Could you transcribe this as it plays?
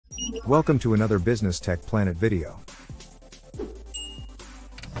Welcome to another Business Tech Planet video.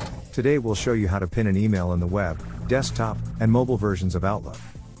 Today we'll show you how to pin an email in the web, desktop, and mobile versions of Outlook.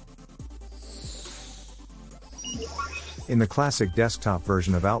 In the classic desktop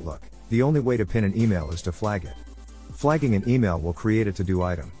version of Outlook, the only way to pin an email is to flag it. Flagging an email will create a to-do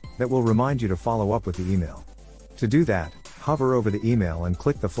item that will remind you to follow up with the email. To do that, hover over the email and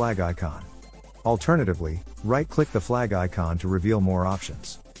click the flag icon. Alternatively, right-click the flag icon to reveal more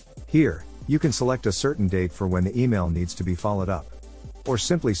options. Here, you can select a certain date for when the email needs to be followed up, or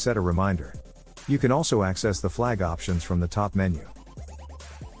simply set a reminder. You can also access the flag options from the top menu.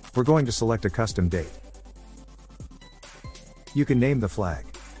 We're going to select a custom date. You can name the flag,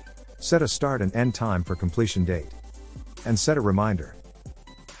 set a start and end time for completion date, and set a reminder.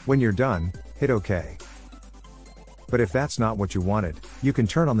 When you're done, hit OK. But if that's not what you wanted, you can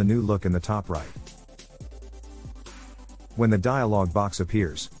turn on the new look in the top right. When the dialog box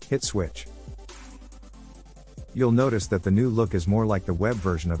appears, hit Switch. You'll notice that the new look is more like the web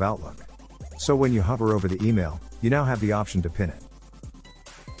version of Outlook. So when you hover over the email, you now have the option to pin it.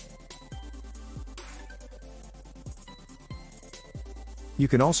 You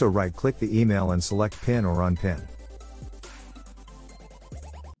can also right-click the email and select Pin or Unpin.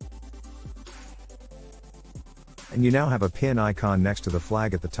 And you now have a pin icon next to the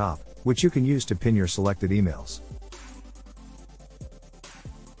flag at the top, which you can use to pin your selected emails.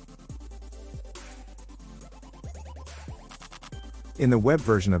 In the web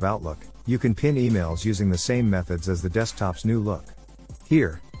version of Outlook, you can pin emails using the same methods as the desktop's new look.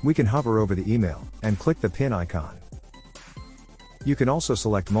 Here, we can hover over the email and click the pin icon. You can also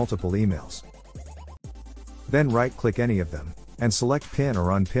select multiple emails. Then right-click any of them and select Pin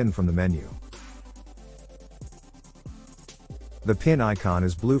or Unpin from the menu. The pin icon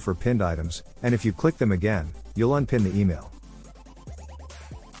is blue for pinned items, and if you click them again, you'll unpin the email.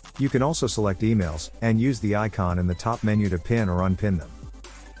 You can also select emails and use the icon in the top menu to pin or unpin them.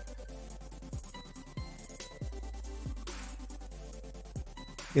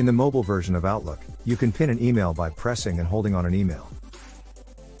 In the mobile version of Outlook, you can pin an email by pressing and holding on an email.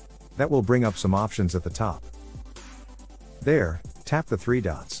 That will bring up some options at the top. There, tap the three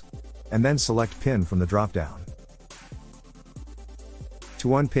dots, and then select Pin from the drop-down.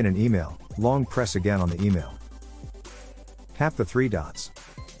 To unpin an email, long press again on the email. Tap the three dots,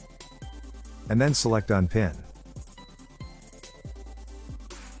 and then select Unpin.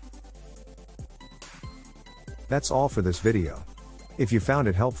 That's all for this video. If you found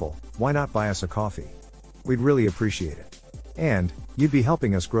it helpful, why not buy us a coffee? We'd really appreciate it. And, you'd be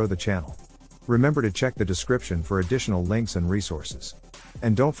helping us grow the channel. Remember to check the description for additional links and resources.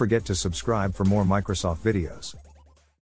 And don't forget to subscribe for more Microsoft videos.